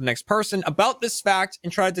move on to the next person about this fact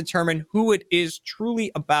and try to determine who it is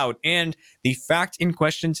truly about. And the fact in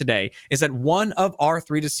question today is that one of our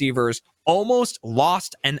 3 deceivers almost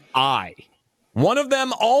lost an eye. One of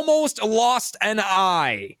them almost lost an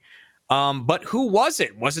eye. But who was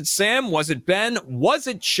it? Was it Sam? Was it Ben? Was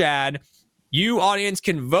it Chad? You, audience,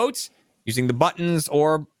 can vote using the buttons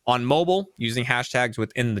or on mobile using hashtags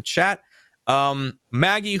within the chat.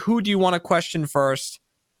 Maggie, who do you want to question first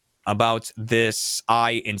about this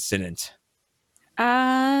eye incident?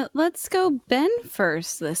 Let's go Ben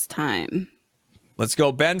first this time. Let's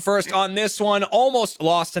go Ben first on this one. Almost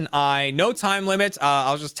lost an eye. No time limit.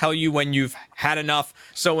 I'll just tell you when you've had enough.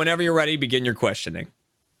 So whenever you're ready, begin your questioning.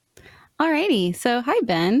 Alrighty. So, hi,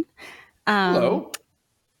 Ben. Hello.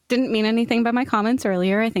 Didn't mean anything by my comments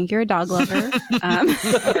earlier. I think you're a dog lover.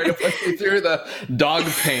 Sorry to put you through the dog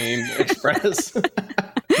pain express.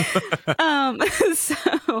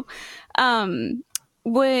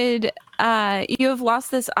 Would you have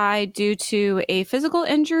lost this eye due to a physical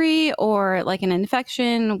injury or like an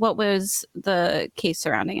infection? What was the case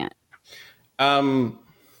surrounding it? I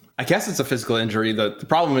guess it's a physical injury. The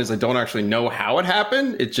problem is I don't actually know how it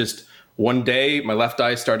happened. It just one day my left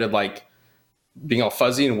eye started like being all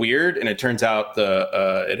fuzzy and weird, and it turns out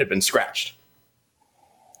it had been scratched.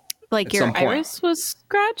 Like your iris was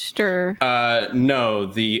scratched, or no,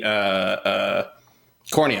 the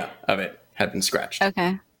cornea of it had been scratched.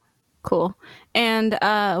 Okay, cool. And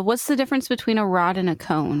what's the difference between a rod and a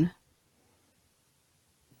cone?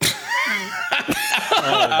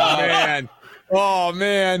 Oh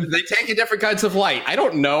man, they take in different kinds of light. I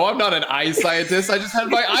don't know. I'm not an eye scientist. I just had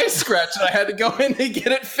my eye scratched and I had to go in and get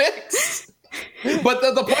it fixed. But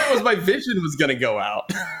the point was my vision was going to go out.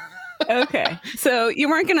 Okay, so you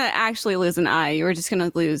weren't going to actually lose an eye. You were just going to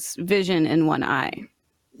lose vision in one eye.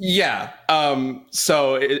 Yeah.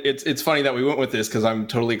 So it's funny that we went with this because I'm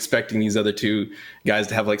totally expecting these other 2 guys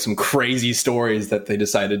to have like some crazy stories that they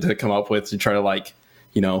decided to come up with to try to like,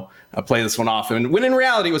 play this one off. And when in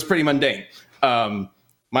reality it was pretty mundane. My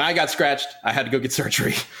eye got scratched. I had to go get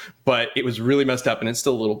surgery, but it was really messed up and it's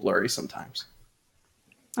still a little blurry sometimes.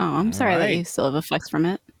 Oh, I'm sorry that you still have effects from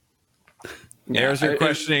it. There's your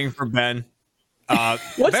questioning for Ben.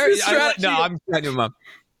 What's the strategy? No, I'm cutting him up.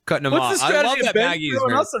 Cutting him What's off. the strategy? I love that Ben Maggie's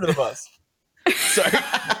throwing us under the bus. Sorry,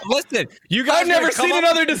 listen, you guys. I've never seen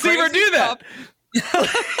another deceiver do that.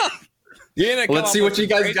 Let's see what you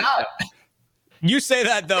guys got. You say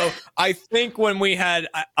that though. I think when we had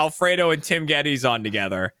Alfredo and Tim Geddes on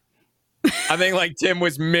together, I think like Tim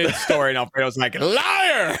was mid-story and Alfredo's like,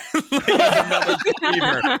 liar. Like, another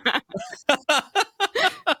deceiver.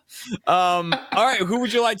 All right, who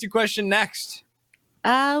would you like to question next?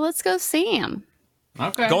 Let's go Sam.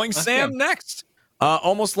 Okay. Going Sam next.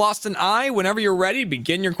 Almost lost an eye. Whenever you're ready,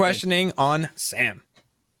 begin your questioning on Sam.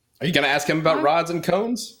 Are you going to ask him about rods and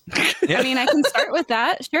cones? I mean, I can start with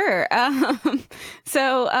that. Sure.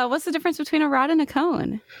 So what's the difference between a rod and a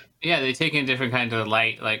cone? Yeah, they take in different kinds of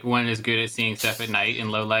light. Like one is good at seeing stuff at night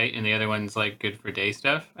in low light, and the other one's like good for day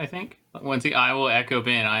stuff, I think. Once again, I will echo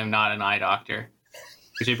Ben, I am not an eye doctor.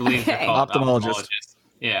 Which I believe they're called ophthalmologists.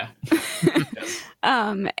 Yeah.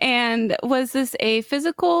 And was this a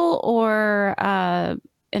physical or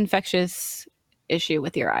infectious issue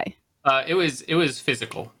with your eye? It was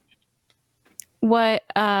physical. What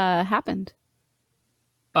happened?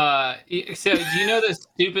 So do you know the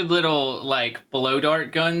stupid little like blow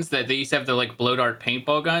dart guns that they used to have, the like blow dart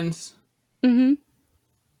paintball guns? Mm-hmm.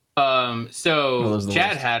 So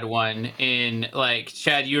Chad had one, and like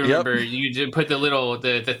Chad, you remember you did put the little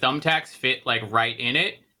the thumbtacks fit like right in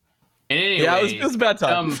it. And anyway, yeah, it was a bad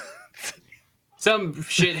time. Some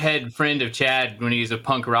shithead friend of Chad, when he was a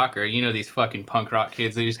punk rocker, you know these fucking punk rock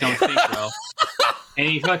kids, they just don't think well. And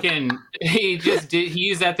he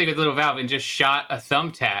used that thing with a little valve and just shot a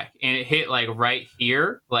thumbtack, and it hit like right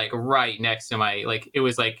here, like right next to my, like it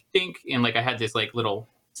was like dink, and like I had this like little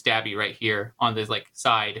stabby right here on this like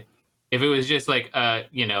side. If it was just like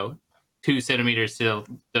 2 centimeters to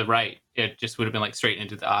the right, it just would have been like straight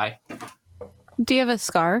into the eye. Do you have a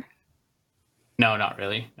scar? No, not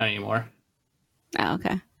really, not anymore. Oh,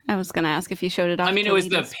 okay. I was gonna ask if you showed it off. I mean, it was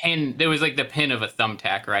the pin. There was like the pin of a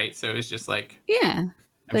thumbtack, right? So it was just like, yeah.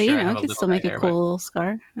 But sure you could still make a cool little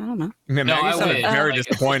scar. I don't know. Man, no, I sounded very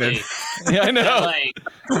disappointed. Yeah, I know.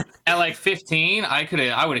 At like 15,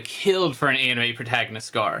 I would have killed for an anime protagonist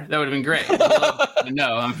scar. That would have been great.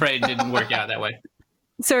 No, I'm afraid it didn't work out that way.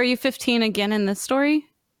 So are you 15 again in this story?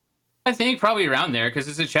 I think probably around there, because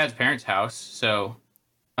it's at Chad's parents' house. So,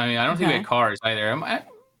 I mean, I don't think we had cars either.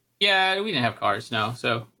 Yeah, we didn't have cars, no.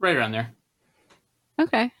 So right around there.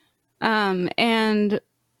 Okay. And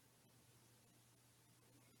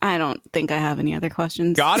I don't think I have any other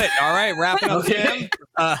questions. Got it. All right, wrapping up Sam.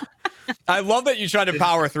 I love that you tried to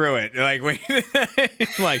power through it. Like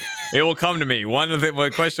it will come to me. One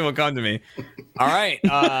question will come to me. All right.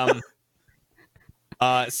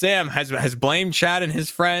 Sam has blamed Chad and his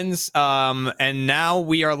friends. And now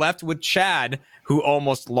we are left with Chad, who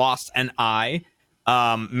almost lost an eye.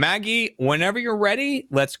 Maggie, whenever you're ready,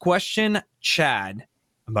 let's question Chad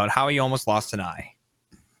about how he almost lost an eye.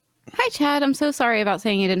 Hi, Chad. I'm so sorry about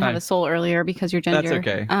saying you didn't have a soul earlier because your gender. That's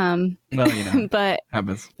okay. Well, but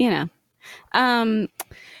happens.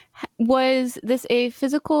 Was this a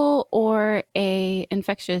physical or a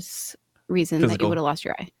infectious reason that you would have lost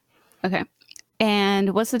your eye? Okay.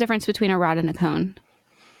 And what's the difference between a rod and a cone?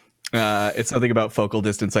 It's something about focal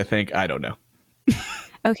distance, I think. I don't know.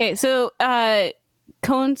 Okay, so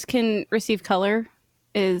cones can receive color,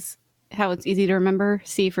 is how it's easy to remember.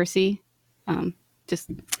 C for C. Got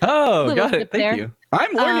it. Thank you.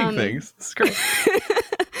 I'm learning things. It's great.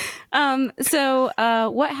 So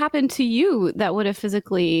what happened to you that would have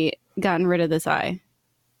physically gotten rid of this eye?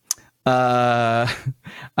 I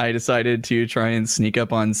decided to try and sneak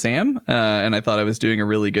up on Sam, and I thought I was doing a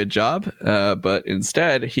really good job. But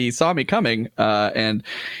instead, he saw me coming, and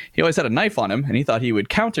he always had a knife on him, and he thought he would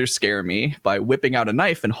counter scare me by whipping out a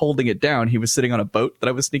knife and holding it down. He was sitting on a boat that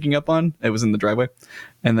I was sneaking up on. It was in the driveway.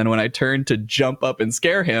 And then when I turned to jump up and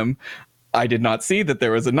scare him, I did not see that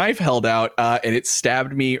there was a knife held out, and it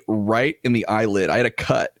stabbed me right in the eyelid. I had a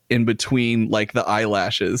cut in between like the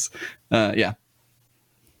eyelashes. Yeah.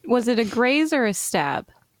 Was it a graze or a stab?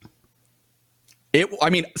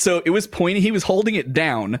 So it was pointing. He was holding it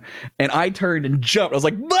down, and I turned and jumped. I was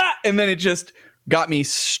like, "Bah!" And then it just got me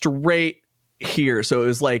straight here. So it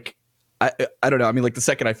was like, I don't know. I mean, like the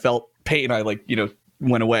second I felt pain, I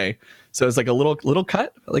went away. So it was like a little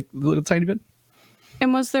cut, like a little tiny bit.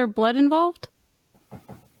 And was there blood involved?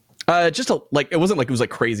 It wasn't like it was like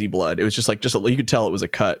crazy blood. It was just you could tell it was a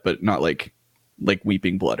cut, but not like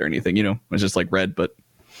weeping blood or anything. It was just like red, but.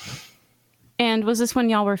 And was this when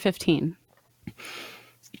y'all were 15?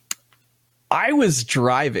 I was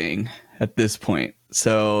driving at this point.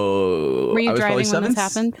 So were you I was driving when this seven?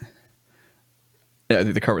 happened? I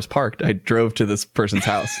think the car was parked. I drove to this person's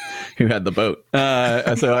house who had the boat.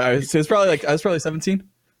 So I was probably 17,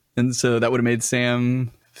 and so that would have made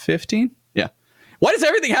Sam 15. Yeah. Why does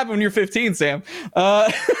everything happen when you're 15, Sam?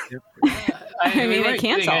 I mean, we it weren't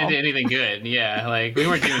can't getting solve. into anything good. Yeah, like we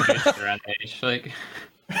weren't doing good shit around that age. Like,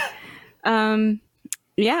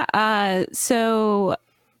 Yeah. So,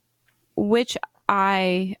 which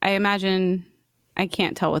I imagine I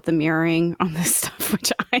can't tell with the mirroring on this stuff,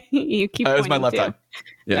 which you keep. It was my pointing left to. eye.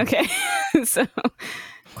 Yeah. Okay. So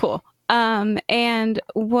cool. And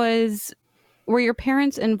were your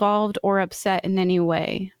parents involved or upset in any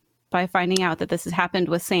way by finding out that this has happened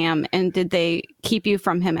with Sam? And did they keep you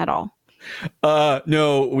from him at all?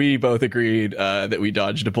 No, we both agreed that we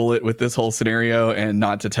dodged a bullet with this whole scenario and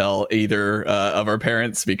not to tell either of our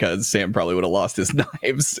parents because Sam probably would have lost his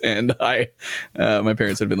knives and my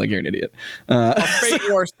parents would have been like, you're an idiot. A fate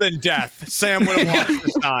worse than death. Sam would have lost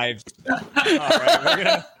his knives. All right, we're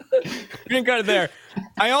gonna cut it there.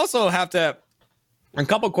 I also have a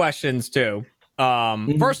couple questions too.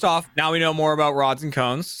 First off, now we know more about rods and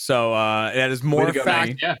cones, so that is more Way to go,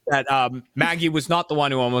 fact Maggie. that Maggie was not the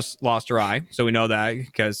one who almost lost her eye, so we know that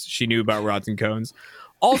because she knew about rods and cones.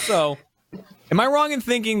 Also, am I wrong in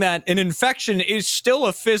thinking that an infection is still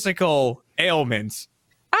a physical ailment?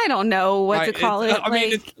 I don't know what to Right? call it. I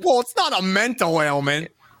mean, it's not a mental ailment.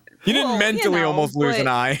 You didn't Well, mentally almost lose an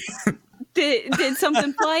eye. Did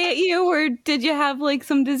something fly at you, or did you have like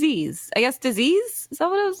some disease? I guess disease. Is that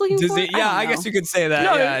what I was looking for? Yeah, I guess you could say that.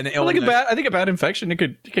 No, Yeah, an like illness. I think a bad infection, it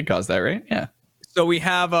could cause that, right? Yeah. So we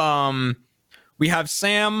have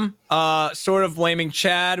Sam sort of blaming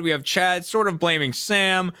Chad. We have Chad sort of blaming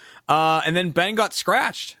Sam. And then Ben got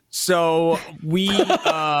scratched. So we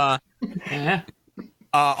yeah.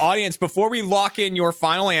 audience, before we lock in your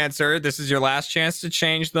final answer, this is your last chance to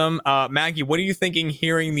change them. Maggie, what are you thinking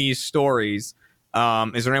hearing these stories?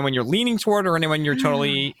 Is there anyone you're leaning toward or anyone you're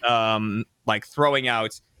totally like throwing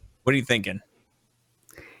out? What are you thinking?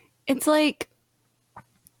 It's like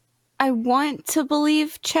I want to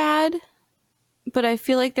believe Chad, but I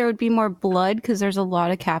feel like there would be more blood because there's a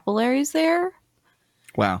lot of capillaries there.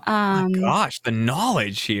 Wow. Gosh, the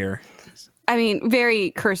knowledge here. I mean,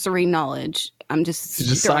 very cursory knowledge. I'm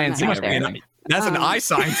just throwing that sciencing out there. everything. That's an eye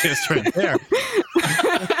scientist right there.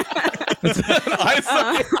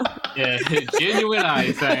 Yeah, genuine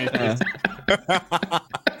eye scientist.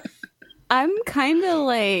 I'm kind of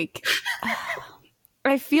like,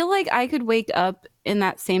 I feel like I could wake up in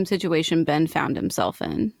that same situation Ben found himself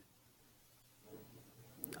in.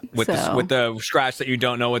 With the scratch that you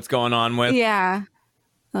don't know what's going on with. Yeah.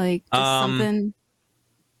 Like just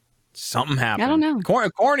Something happened. I don't know.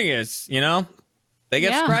 Corneas, they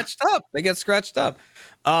get scratched up. They get scratched up.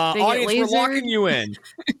 Audience, we're locking you in.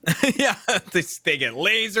 Yeah, they get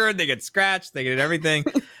lasered, they get scratched, they get everything.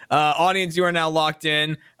 Audience, you are now locked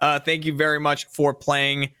in. Thank you very much for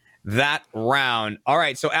playing that round. All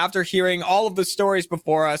right, so after hearing all of the stories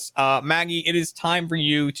before us, Maggie, it is time for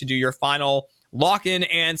you to do your final lock-in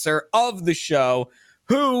answer of the show.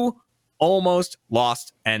 Who almost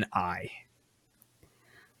lost an eye?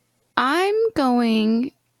 I'm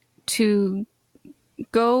going to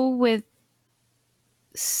go with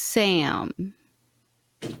Sam.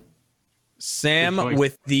 Sam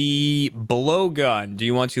with the blowgun. Do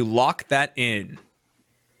you want to lock that in?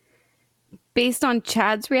 Based on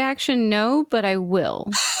Chad's reaction, no, but I will.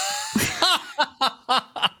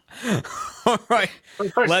 All right.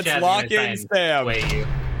 Let's Chad's lock gonna in try and Sam. sway you.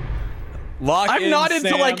 I'm not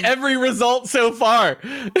into like every result so far.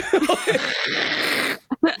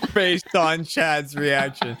 Based on Chad's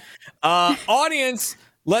reaction. Audience,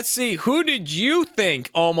 let's see. Who did you think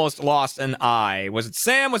almost lost an eye? Was it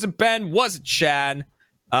Sam? Was it Ben? Was it Chad?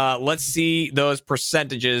 Let's see those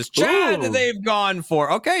percentages. Chad, they've gone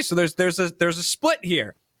for. Okay, so there's a split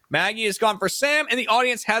here. Maggie has gone for Sam, and the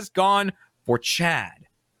audience has gone for Chad.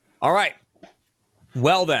 All right.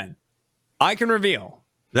 Well then, I can reveal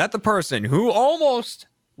that the person who almost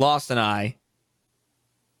lost an eye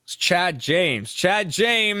was Chad James. Chad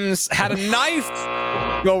James had a knife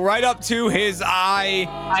go right up to his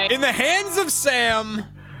eye in the hands of Sam.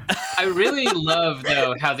 I really love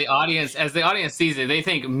though how the audience, as the audience sees it, they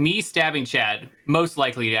think me stabbing Chad most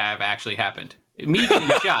likely to have actually happened. Me getting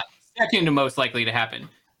shot second to most likely to happen.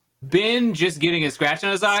 Ben just getting a scratch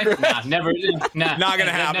on his eye, never. Not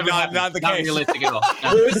gonna happen. Not the not case. realistic at all.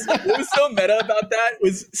 No. What was so meta about that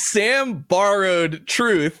was Sam borrowed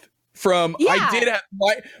truth from Yeah. I did have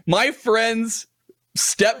my friends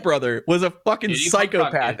stepbrother was a fucking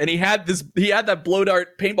psychopath, and he had that blow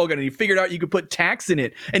dart paintball gun, and he figured out you could put tacks in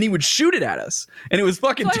it, and he would shoot it at us, and it was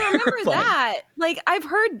fucking terrifying. I remember that. Like, I've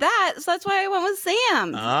heard that, so that's why I went with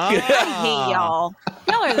Sam. I hate y'all.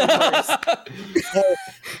 Y'all are the worst.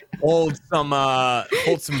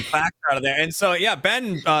 Hold some facts out of there. And so, yeah,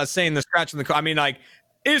 Ben saying the scratch in the car, I mean, like,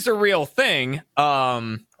 is a real thing.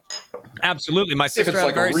 Absolutely. My sister if it's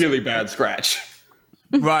like a really bad scratch.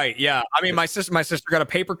 Right, yeah. I mean, my sister got a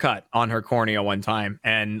paper cut on her cornea one time,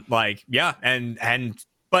 and like, yeah, and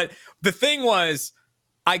but the thing was,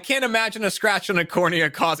 I can't imagine a scratch on a cornea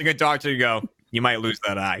causing a doctor to go, "You might lose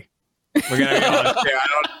that eye." We're gonna be honest here.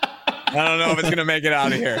 I don't know if it's gonna make it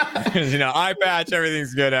out of here. You know, eye patch,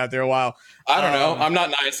 everything's good after a while. I don't know. I'm not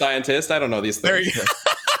an eye scientist. I don't know these things.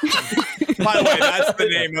 By the way, that's the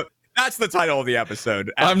name of. That's the title of the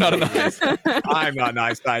episode. I'm not an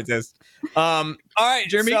eye scientist. All right,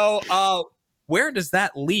 Jeremy. So, where does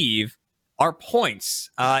that leave our points?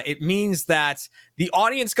 It means that the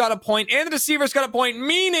audience got a point and the deceivers got a point,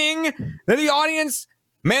 meaning that the audience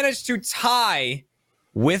managed to tie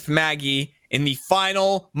with Maggie in the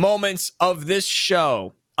final moments of this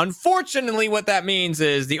show. Unfortunately, what that means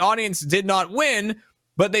is the audience did not win,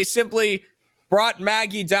 but they simply brought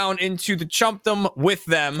Maggie down into the chumpdom with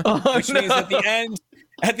them, which means at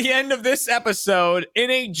the end of this episode, in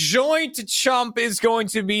a joint chump is going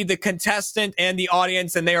to be the contestant and the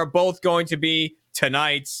audience, and they are both going to be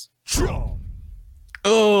tonight's chump.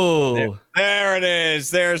 Oh, there it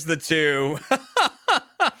is. There's the two.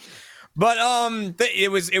 But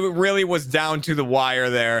it really was down to the wire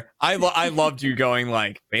there. I loved you going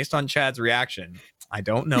like, based on Chad's reaction, I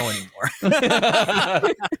don't know anymore.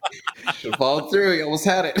 Should have followed through. He almost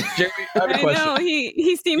had it. Jeremy, I have a question. know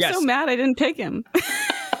he seemed so mad I didn't pick him.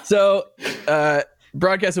 So,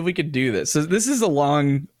 broadcast, if we could do this. So this has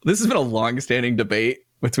been a long-standing debate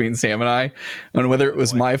between Sam and I on whether it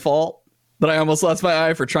was my fault that I almost lost my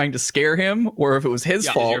eye for trying to scare him, or if it was his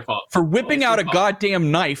fault for whipping out a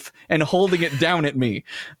goddamn knife and holding it down at me.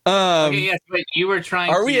 Okay, yes, but you were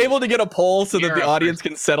trying. Are we able to get a poll so that the audience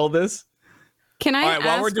can settle this? Can I? All right,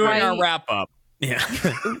 while we're doing our wrap up, yeah.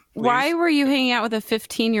 Why were you hanging out with a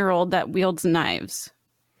 15-year-old that wields knives?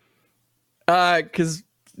 Because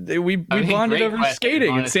we bonded over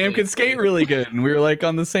skating, honestly. And Sam could skate really good, and we were like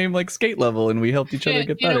on the same like skate level, and we helped each other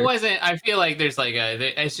get better. It wasn't. I feel like there's like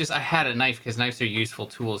it's just I had a knife because knives are useful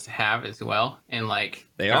tools to have as well, and like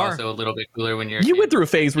they are also a little bit cooler when you're. You went through a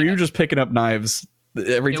phase where you were just picking up knives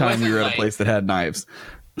every time we were at a place that had knives.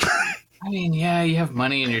 I mean, yeah, you have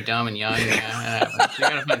money and you're dumb and young. Yeah,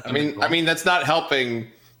 I mean, that's not helping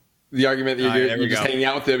the argument that you're just hanging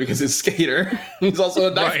out with him because he's a skater. He's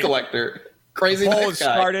also a knife collector. Crazy poll knife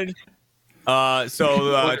guy. Started.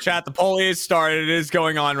 Chat, the poll is started. It is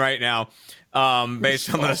going on right now.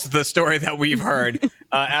 Based on the story that we've heard,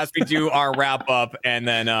 as we do our wrap up, and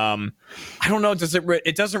then I don't know. Does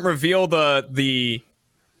it doesn't reveal the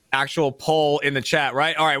actual poll in the chat,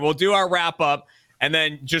 right? All right, we'll do our wrap up. And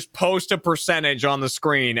then just post a percentage on the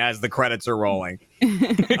screen as the credits are rolling.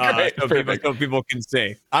 So people can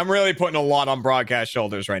see. I'm really putting a lot on broadcast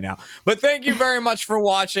shoulders right now. But thank you very much for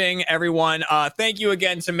watching, everyone. Thank you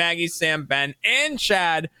again to Maggie, Sam, Ben, and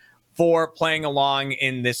Chad for playing along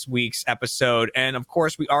in this week's episode. And of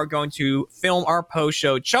course, we are going to film our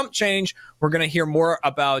post-show Chump Change. We're going to hear more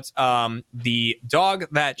about the dog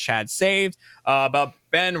that Chad saved, about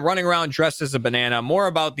Ben running around dressed as a banana, more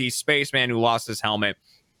about the spaceman who lost his helmet,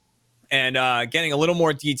 and getting a little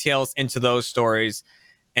more details into those stories.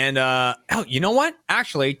 And you know what?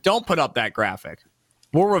 Actually, don't put up that graphic.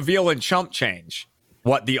 We'll reveal in Chump Change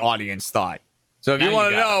what the audience thought. So if you want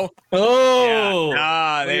to know,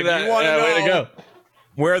 if you want to know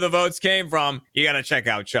where the votes came from, you got to check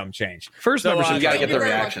out Chump Change. First membership, you got to get the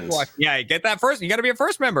reactions. Yeah, get that first. You got to be a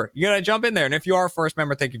first member. You got to jump in there. And if you are a first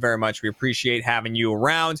member, thank you very much. We appreciate having you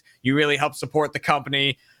around. You really help support the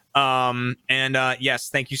company. Yes,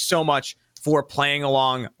 thank you so much for playing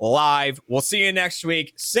along live. We'll see you next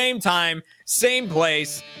week. Same time, same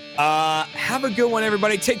place. Have a good one,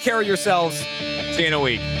 everybody. Take care of yourselves. See you in a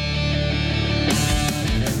week.